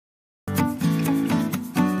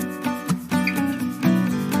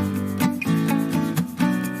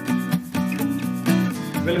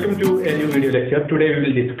Welcome to a new video lecture. Today we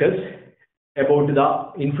will discuss about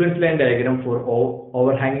the influence line diagram for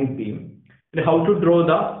overhanging beam and how to draw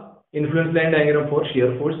the influence line diagram for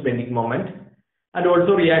shear force, bending moment, and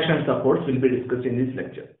also reaction and supports will be discussed in this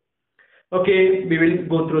lecture. Okay, we will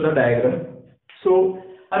go through the diagram. So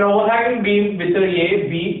an overhanging beam with A,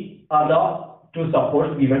 B are the two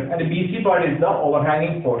supports given, and the BC part is the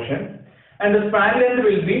overhanging portion, and the span length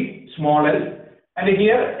will be small l. And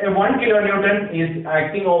here a 1 kilonewton is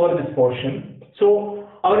acting over this portion. So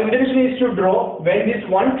our intention is to draw when this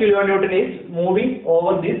 1 kilonewton is moving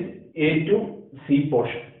over this A to C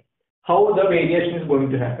portion, how the variation is going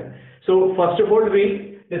to happen. So first of all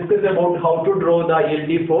we discuss about how to draw the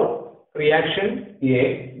LD for reaction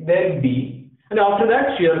A, then B, and after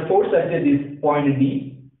that shear force at this point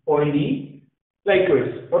D, point E,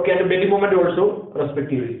 likewise. Okay, and the bending moment also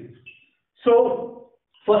respectively. So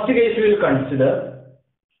first case we will consider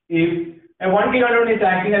if a 1 kilonewton is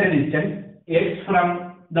acting at a distance x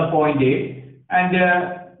from the point A and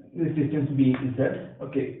this distance B is that,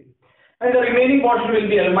 okay, and the remaining portion will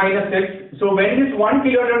be L minus x. So when this 1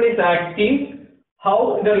 kilonewton is acting,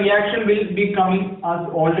 how the reaction will be coming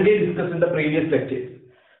as already discussed in the previous lectures.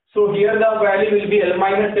 So here the value will be L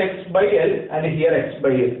minus x by L and here x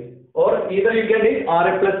by L, or either you can take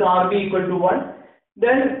Ra plus Rb equal to 1,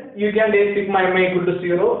 then you can take sigma m equal to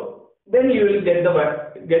 0, then you will get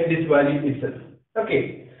this value itself.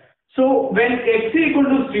 Okay, so when x equal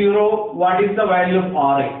to 0, what is the value of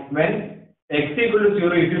Ra? When x equal to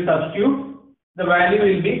 0, if you substitute, the value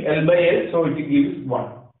will be L by L, so it gives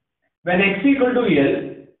 1. When x equal to L,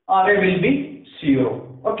 Ra will be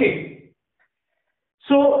 0. Okay,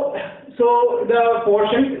 so the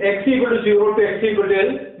portions x equal to 0 to x equal to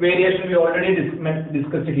L variation we already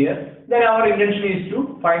discussed here. Then our intention is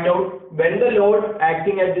to find out when the load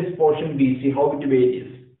acting at this portion BC, how it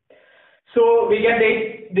varies. So we can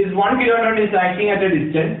take this 1 kilonewton is acting at a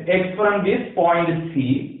distance x from this point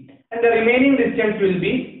C, and the remaining distance will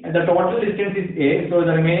be, and the total distance is A, so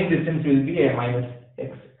the remaining distance will be A minus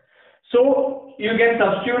x. So you can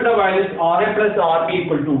substitute the values Ra plus Rb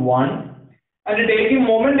equal to 1 and taking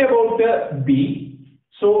moment about the B.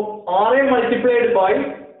 So Ra multiplied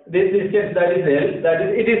by this distance, that is L, that is,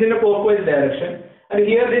 it is in a clockwise direction, and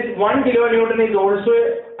here this 1 kilonewton is also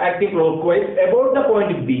acting clockwise about the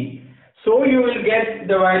point B. So you will get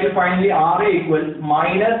the value finally Ra equals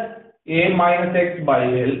minus A minus x by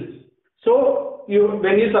L. So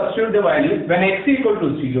when you substitute the value, when x equal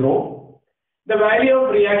to 0, the value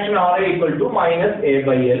of reaction Ra equal to minus A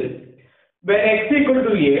by L. When x equal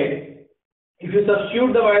to A, if you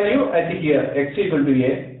substitute the value at here, x equal to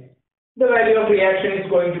A, the value of reaction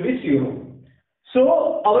is going to be 0.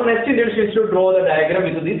 So our next intention is to draw the diagram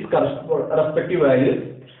with these respective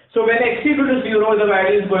values. So when x equal to 0, the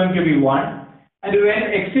value is going to be 1, and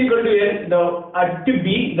when x equal to L, at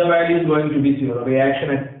B, the value is going to be 0.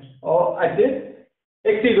 Reaction at this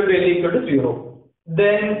x equal to L equal to 0.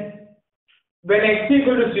 Then when x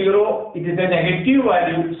equal to 0, it is a negative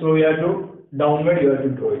value, so you have to downward you have to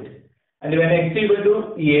draw it. And when x equal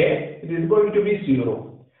to A, it is going to be 0.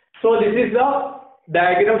 So this is the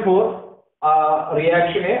diagram for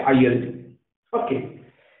reaction A ILD. Okay.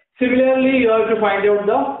 Similarly, you have to find out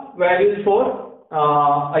the values for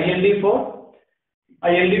ILD for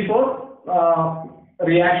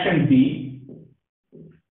reaction B.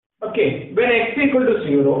 Okay. When x equal to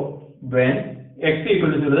 0,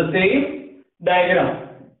 the same diagram.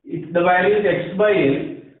 The value is x by L.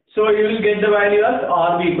 So you will get the value as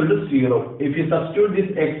Rb equal to 0. If you substitute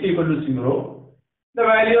this x equal to 0, the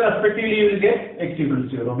value respectively you will get x equal to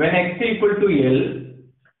 0. When x equal to L,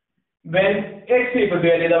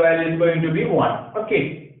 the value is going to be 1.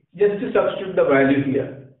 Okay, just to substitute the value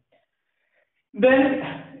here. Then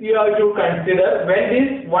you have to consider when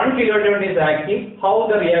this 1 kilonewton is acting, how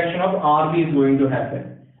the reaction of Rb is going to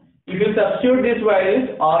happen. If you substitute these values,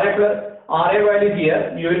 Ra value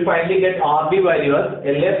here, you will finally get Rb value as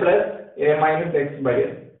La plus A minus x by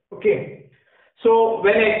L. Okay. So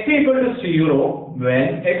when x equal to 0,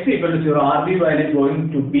 Rb value is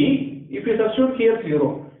going to be, if you substitute here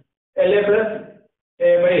 0, La plus A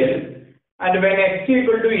by L, and when x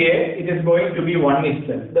equal to A, it is going to be 1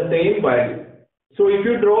 itself, the same value. So if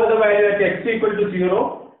you draw the value at x equal to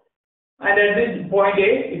 0, and at this point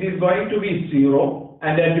A, it is going to be 0,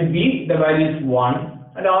 and at B, the value is 1,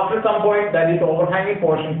 and after some point, that is overhanging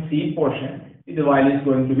portion, C portion, the value is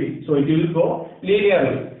going to be, so it will go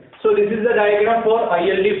linearly. So this is the diagram for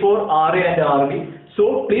ILD for Ra and Rb.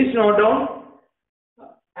 So please note down,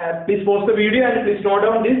 please pause the video and please note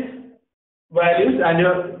down these values and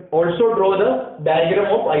also draw the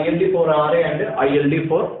diagram of ILD for Ra and ILD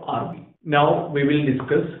for Rb. Now we will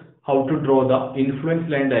discuss how to draw the influence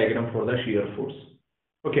line diagram for the shear force.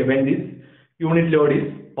 Okay, when this unit load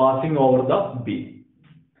is passing over the beam.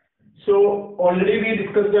 So already we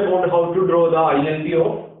discussed about how to draw the ILD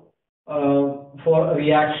of for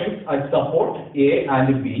reactions at support A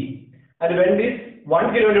and B. And when this 1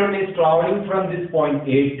 kilonewton is traveling from this point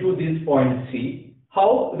A to this point C,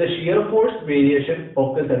 how the shear force variation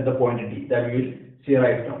occurs at the point D, that we will see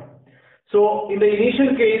right now. So in the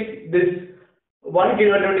initial case, this 1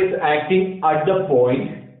 kilonewton is acting at the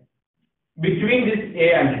point between this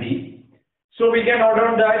A and D. So we can note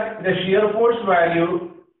down that the shear force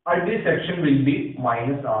value at this section will be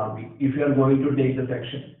minus RB if you are going to take the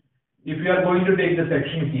section. If you are going to take the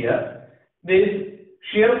section here, this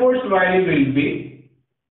shear force value will be,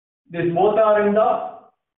 this both are in the,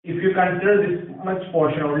 if you consider this much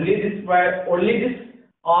portion, only this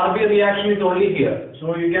RB reaction is only here.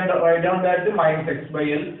 So you can write down that the minus x by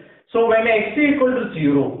L. So when x equal to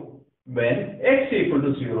 0,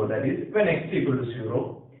 that is when x equal to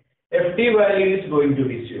 0, Ft value is going to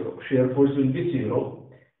be 0. Shear force will be 0.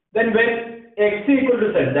 Then when x equal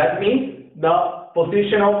to z, that means the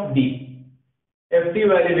position of D, Ft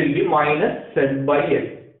value will be minus z by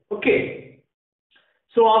L. Okay.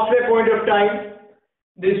 So after a point of time,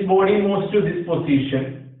 this body moves to this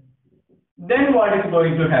position. Then what is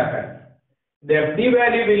going to happen? The Ft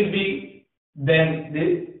value will be, then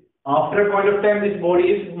this, after a point of time, this body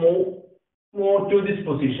is move to this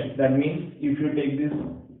position. That means if you take this,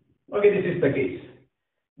 okay, this is the case.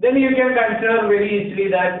 Then you can consider very easily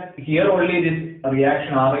that here only this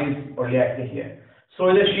reaction Ra is only acting here. So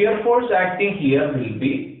the shear force acting here will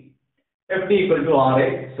be Ft equal to Ra.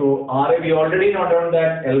 So Ra we already noted down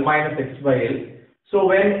that L minus x by L. So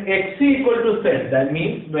when x equal to z, that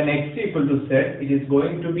means when x equal to z, it is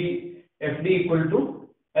going to be Fd equal to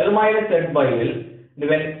L minus z by L.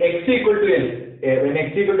 When x equal to L, when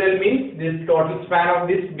x equal to L means this total span of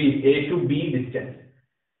this B, A to B distance.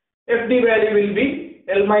 Fd value will be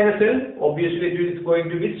L minus L, obviously it is going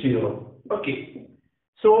to be 0. Okay.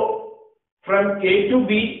 So from A to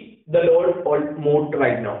B, the load moved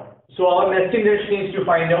right now. So our next question is to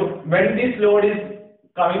find out when this load is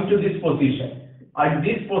coming to this position. At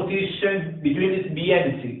this position between this B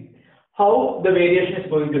and C, how the variation is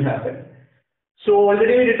going to happen. So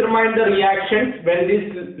already we determined the reactions when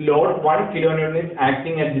this load 1 kilonewton is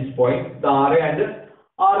acting at this point. The Ra and the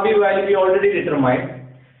Rb value we already determined.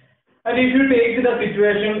 And if you take the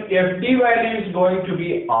situation, Fd value is going to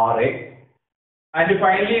be Ra, and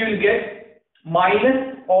finally you will get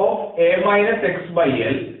minus of A minus x by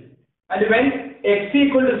L. And when x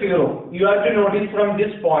equal to 0, you have to notice from this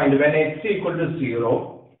point, when x equal to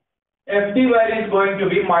 0, Fd value is going to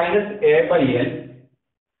be minus A by L.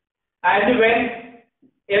 And when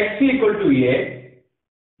x equal to A,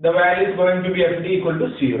 the value is going to be Fd equal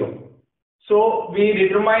to 0. So we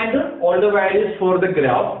determined all the values for the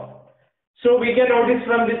graph. So we can notice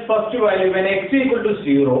from this first value, when x equal to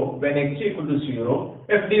 0,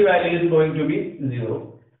 Fd value is going to be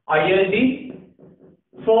 0. ILD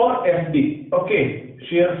for Fd, okay,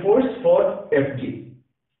 shear force for Fd.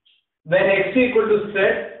 When x equal to z,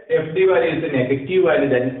 Fd value is a negative value,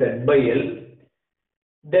 that is z by L.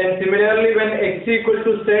 Then similarly, when x equal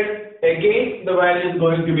to z, again the value is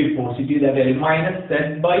going to be positive, that L minus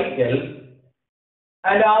z by L.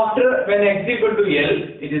 And after, when x equal to L,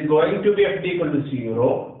 it is going to be Fd equal to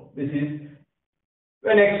 0. This is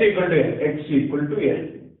when x equal to L.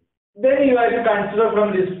 Then you have to consider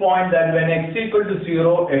from this point that when x equal to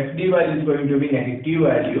 0, Fd value is going to be negative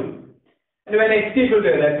value. And when x equal to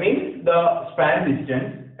L, that means the span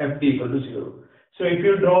distance Fd equal to 0. So if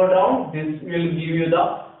you draw down, this will give you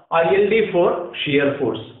the ILD for shear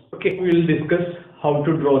force. Okay, we will discuss how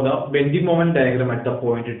to draw the bending moment diagram at the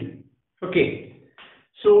point D. Okay.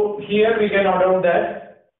 So here we can note down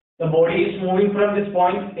that the body is moving from this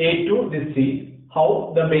point A to this C.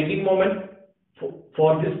 How the bending moment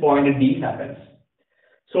for this point D happens.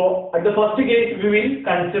 So at the first case, we will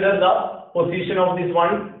consider the position of this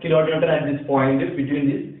 1 kilonewton at this point between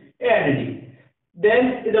this A and D.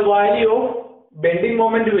 Then the value of bending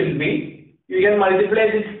moment will be, you can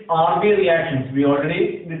multiply this RB reactions. We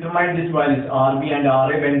already determined this values RB and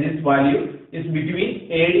Ra when this value is between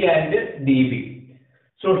AD and DB.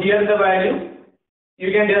 So here the value,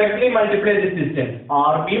 you can directly multiply this distance,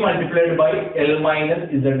 RB multiplied by L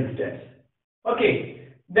minus Z distance.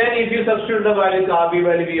 Okay. Then if you substitute the values, RB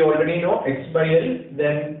value we already know, x by L,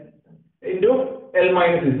 then into L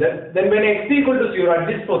minus Z. Then when x equal to 0 at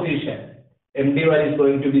this position, MD value is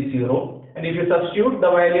going to be 0. And if you substitute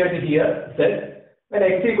the value at here, Z, when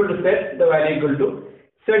x equal to Z, the value equal to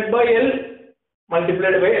Z by L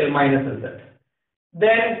multiplied by L minus Z.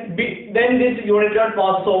 Then this unit load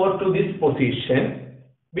passes over to this position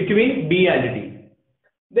between B and D.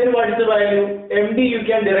 Then what is the value? MD you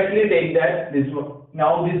can directly take that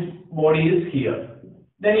now this body is here.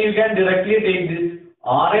 Then you can directly take this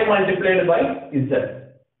RA multiplied by Z.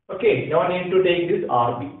 Okay, no need to take this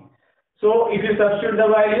RB. So if you substitute the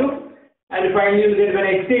value and finally you get when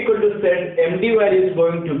x equal to Z, MD value is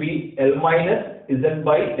going to be L minus Z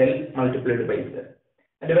by L multiplied by Z.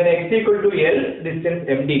 And when x equal to L, distance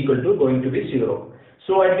MD equal to going to be 0.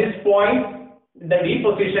 So at this point, the D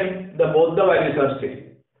position, both the values are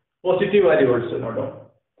same. Positive value also, no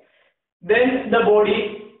doubt. Then the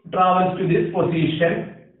body travels to this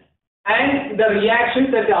position and the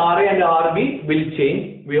reactions at RA and RB will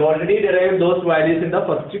change. We already derived those values in the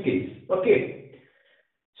first case. Okay.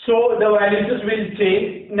 So the values will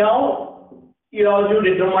change. Now you have to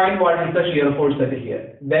determine what is the shear force at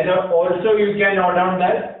here. Then also you can note down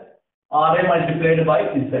that RA multiplied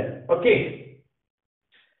by Z. Okay.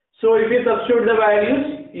 So if you substitute the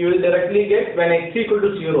values, you will directly get when x equal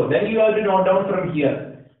to 0. Then you have to note down from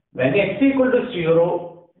here. When x equal to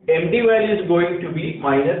 0, MD value is going to be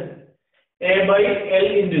minus A by L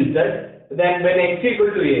into Z. Then when x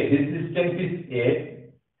equal to A, this distance is A.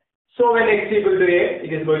 So when x equal to A,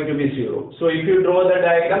 it is going to be 0. So if you draw the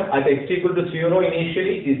diagram at x equal to 0,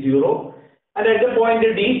 initially it is 0. And at the point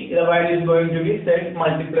D, the value is going to be Z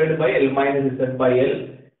multiplied by L minus Z by L.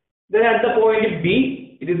 Then at the point B,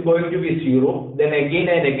 it is going to be 0. Then again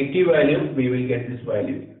a negative value, we will get this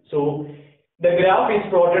value. So the graph is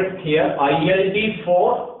plotted here, ILD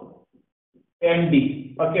for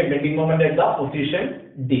MD. Okay, bending moment at the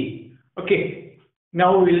position D. Okay.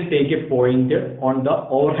 Now we will take a point on the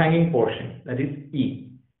overhanging portion, that is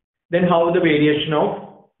E. Then how the variation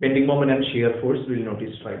of bending moment and shear force we will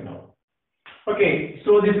notice right now. Okay,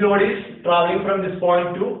 so this load is traveling from this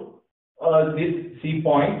point to this C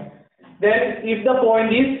point. Then if the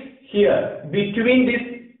point is here, between this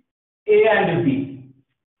A and B,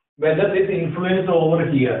 whether this influence over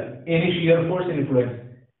here, any shear force influence.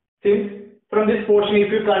 Since from this portion,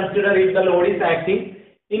 if you consider if the load is acting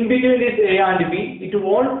in between this A and B, it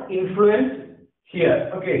won't influence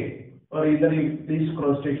here, okay, or either if this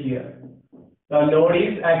cross to here. The load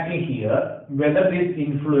is acting here, whether this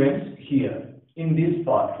influence here, in this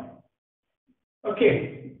part,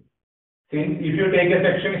 okay. Since if you take a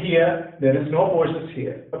section here, there is no forces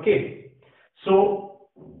here, okay. So,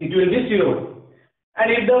 it will be 0. And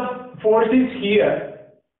if the force is here,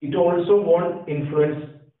 it also won't influence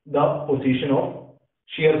the position of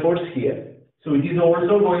shear force here. So it is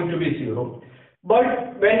also going to be 0.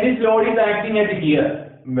 But when this load is acting at here,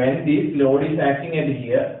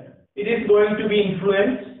 it is going to be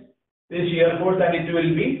influenced the shear force and it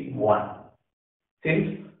will be 1.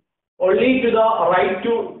 Since only to the right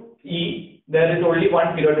to E, there is only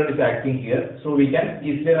 1 kilonewton is acting here. So we can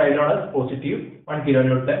easily write down as positive 1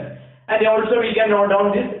 kilonewton. And also we can note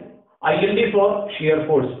down this ILD for shear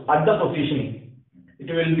force at the positioning.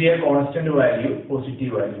 It will be a constant value,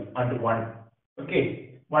 positive value, and 1.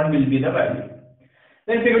 Okay, 1 will be the value.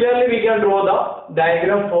 Then similarly we can draw the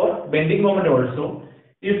diagram for bending moment also.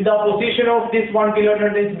 If the position of this 1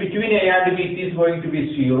 kilonewton is between A and B, it is going to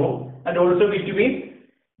be 0, and also between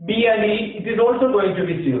B and E, it is also going to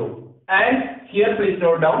be 0. And here please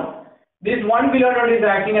note down, this 1 kilonewton is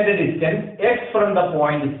acting at a distance x from the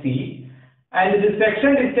point C, and the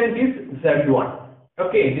section distance is Z1.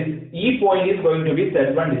 Okay, this E point is going to be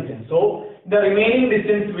Z1 distance. So the remaining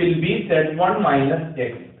distance will be Z1 minus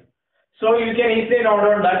x. So you can easily note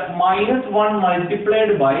down that minus 1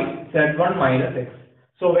 multiplied by Z1 minus x.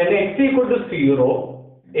 So when x equal to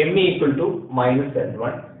 0, ME equal to minus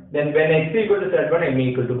Z1. Then when x equal to Z1, ME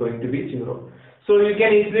equal to going to be 0. So you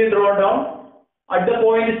can easily draw down at the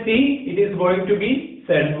point C, it is going to be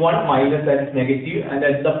Z1 minus that is negative, and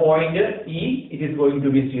at the point E, it is going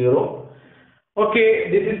to be 0. Okay,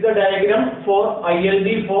 this is the diagram for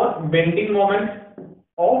ILD for bending moment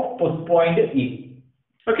of point E.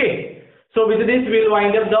 Okay, so with this we will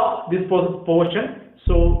wind up this portion.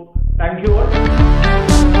 So thank you all.